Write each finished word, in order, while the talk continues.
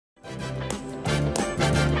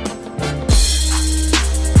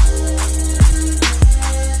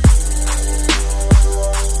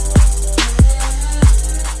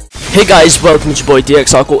Hey guys, welcome to your boy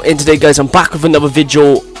DxHardCore, and today guys I'm back with another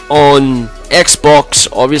video on Xbox,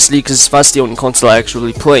 obviously because that's the only console I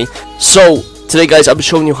actually play. So today guys I'll be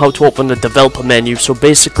showing you how to open the developer menu. So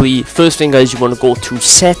basically, first thing guys, you want to go to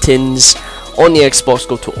settings on the Xbox,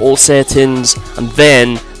 go to all settings, and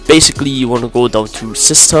then basically you want to go down to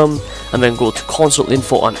system and then go to console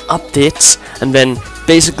info and updates, and then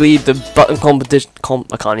basically the button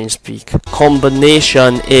I can't even speak.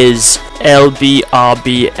 Combination is LBRBLTRT,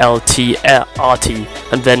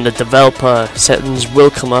 and then the developer settings will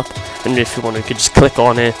come up, and if you want you can just click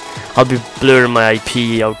on it. I'll be blurring my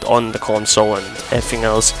IP out on the console and everything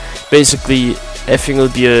else. Basically everything will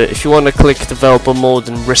be if you want to click developer mode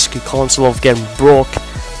and risk your console of getting broke,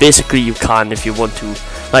 basically you can if you want to.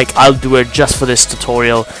 Like, I'll do it just for this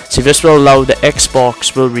tutorial. So this will allow the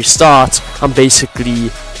Xbox will restart, and basically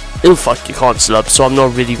it'll fuck your console up, so I'm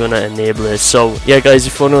not really gonna enable it. So yeah guys,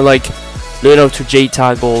 if you wanna like learn how to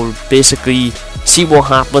JTAG or basically see what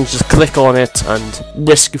happens, just click on it and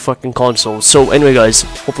risk your fucking console. So anyway guys,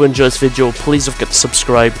 hope you enjoyed this video. Please don't forget to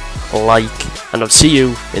subscribe, like, and I'll see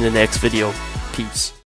you in the next video. Peace.